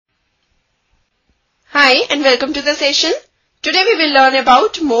Hi and welcome to the session. Today we will learn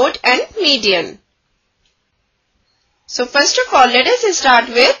about mode and median. So first of all, let us start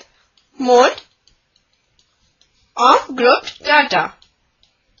with mode of grouped data.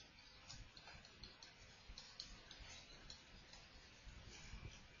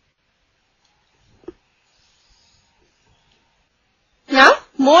 Now,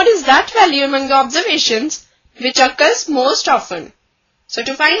 mode is that value among the observations which occurs most often. So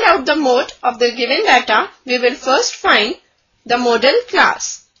to find out the mode of the given data, we will first find the model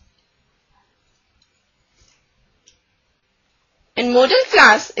class. And model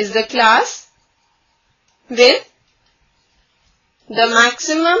class is the class with the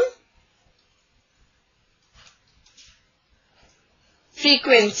maximum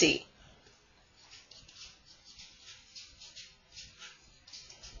frequency.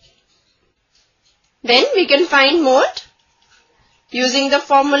 Then we can find mode using the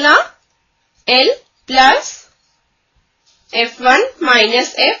formula L plus F1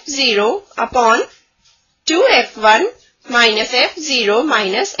 minus F0 upon 2F1 minus F0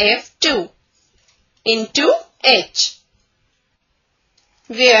 minus F2 into H,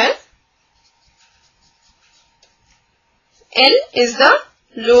 where L is the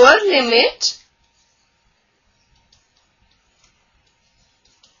lower limit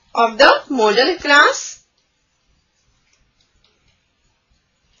of the model class,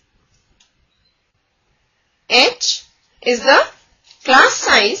 H is the class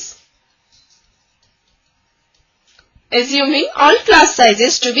size, assuming all class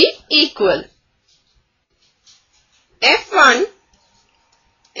sizes to be equal. F1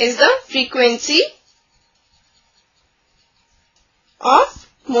 is the frequency of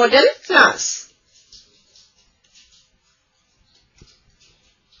model class.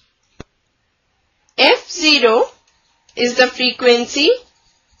 F0 is the frequency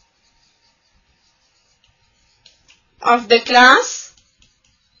of the class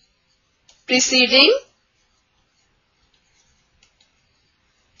preceding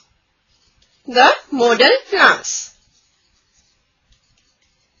the model class.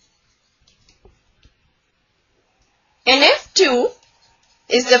 And F2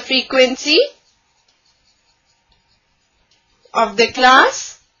 is the frequency of the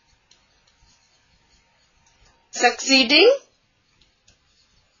class succeeding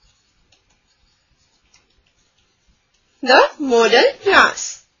the model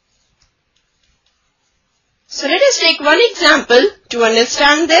class. So let us take one example to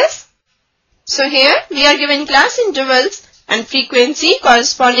understand this. So here we are given class intervals and frequency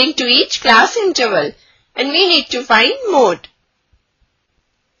corresponding to each class interval, and we need to find mode.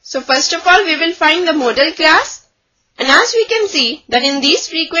 So first of all we will find the model class, and as we can see that in these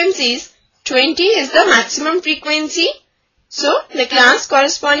frequencies 20 is the maximum frequency. So the class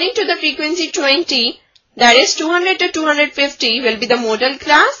corresponding to the frequency 20, that is 200 to 250, will be the model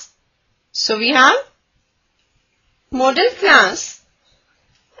class. So we have model class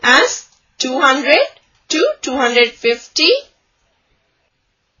as 200 to 250.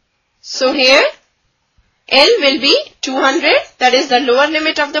 So here L will be 200, that is the lower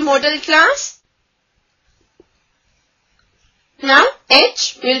limit of the model class. Now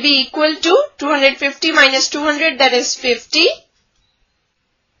H will be equal to 250 minus 200, that is 50.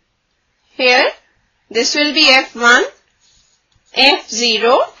 Here this will be F1,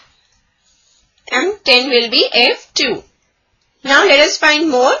 F0 and 10 will be F2. Now let us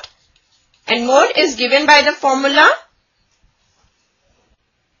find mode, and mode is given by the formula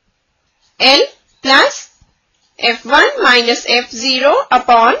L plus F1 minus F0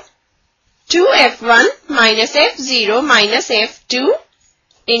 upon 2F1 minus F0 minus F2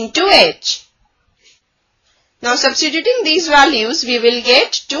 into H. Now substituting these values, we will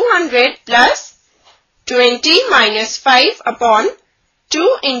get 200 plus 20 minus 5 upon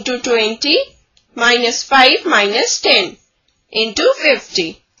 2 into 20 minus 5 minus 10 into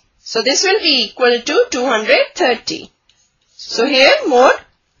 50. So this will be equal to 230. So here mode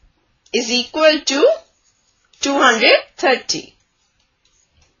is equal to 230.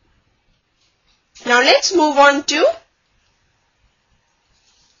 Now let's move on to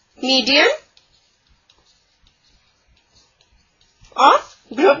median of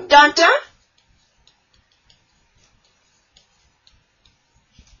group data.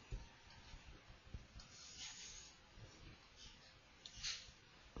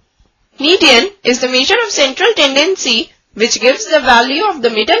 Median is the measure of central tendency which gives the value of the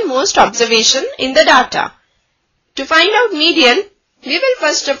middlemost observation in the data. To find out median, we will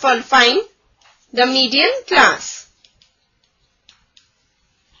first of all find the median class.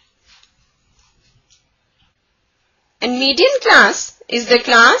 And median class is the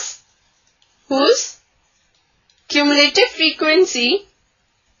class whose cumulative frequency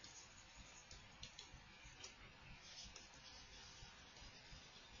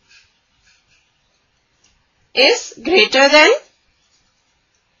is greater than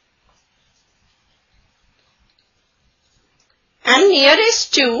and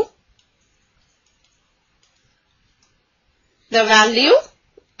nearest to the value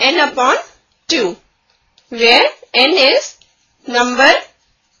n upon 2, where n is number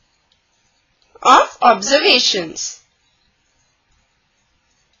of observations.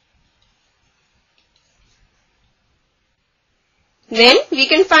 Then we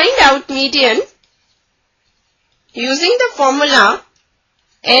can find out median using the formula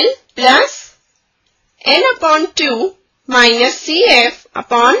L plus n upon 2 minus Cf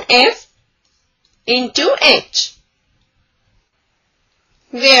upon F into H,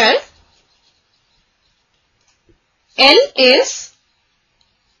 where L is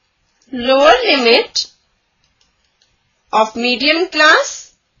lower limit of median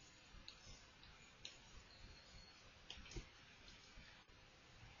class,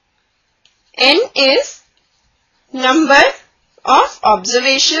 N is number of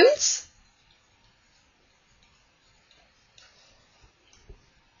observations,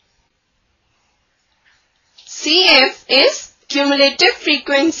 Cf is cumulative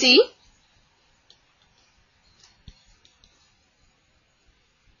frequency,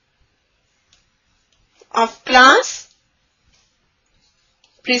 of class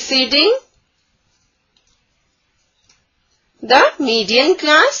preceding the median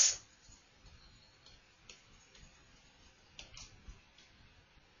class,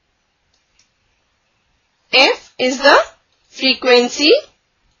 F is the frequency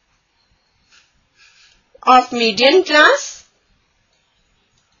of median class,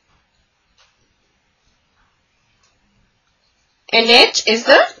 and H is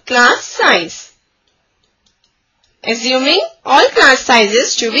the class size, assuming all class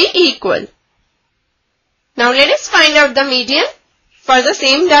sizes to be equal. Now let us find out the median for the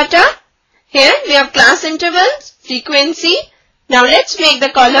same data. Here we have class intervals, frequency. Now let's make the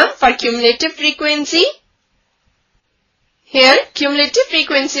column for cumulative frequency. Here cumulative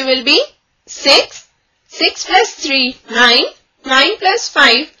frequency will be 6, 6 plus 3, 9, 9 plus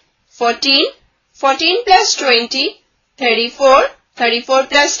 5, 14, 14 plus 20, 34, 34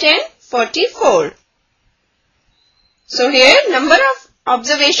 plus 10, 44. So here number of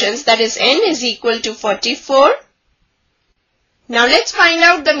observations, that is n, is equal to 44. Now let's find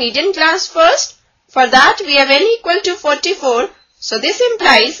out the median class first. For that we have n equal to 44. So this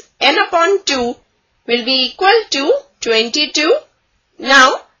implies n upon 2 will be equal to 22.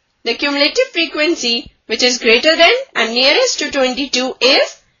 Now the cumulative frequency which is greater than and nearest to 22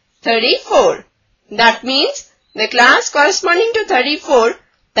 is 34. That means the class corresponding to 34,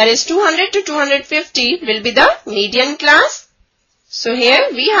 that is 200 to 250, will be the median class. So here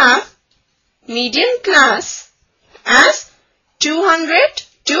we have median class as 200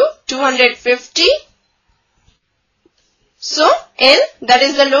 to 250. So L, that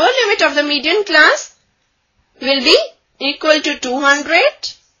is the lower limit of the median class, will be equal to 200.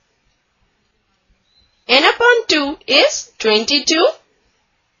 N upon 2 is 22.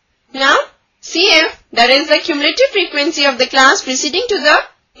 Now Cf, that is the cumulative frequency of the class preceding to the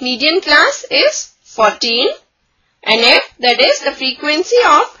median class, is 14, and F, that is the frequency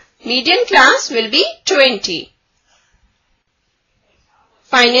of median class, will be 20.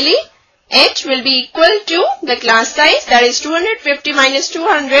 Finally, H will be equal to the class size, that is 250 minus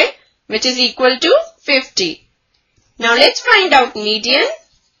 200, which is equal to 50. Now let's find out median,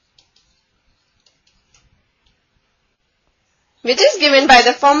 which is given by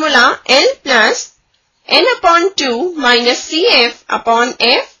the formula L plus n upon 2 minus Cf upon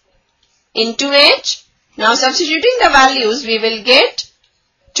F into H. Now substituting the values, we will get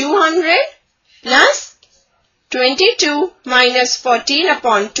 200 plus 22 minus 14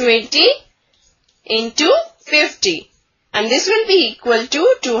 upon 20 into 50, and this will be equal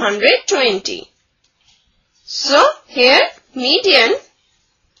to 220. So here median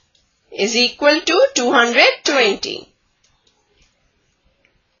is equal to 220.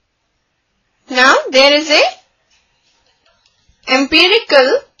 Now there is a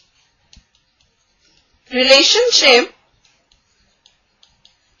empirical relationship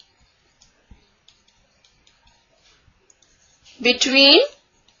between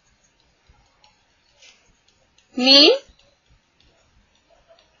mean,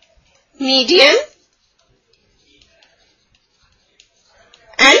 median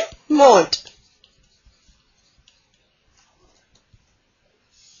and mode.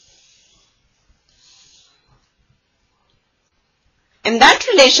 And that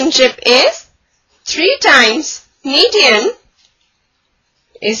relationship is 3 times median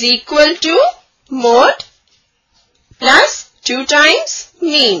is equal to mode plus 2 times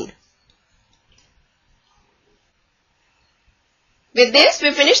mean. With this,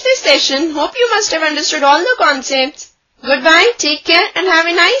 we finish this session. Hope you must have understood all the concepts. Goodbye, take care and have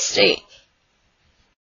a nice day.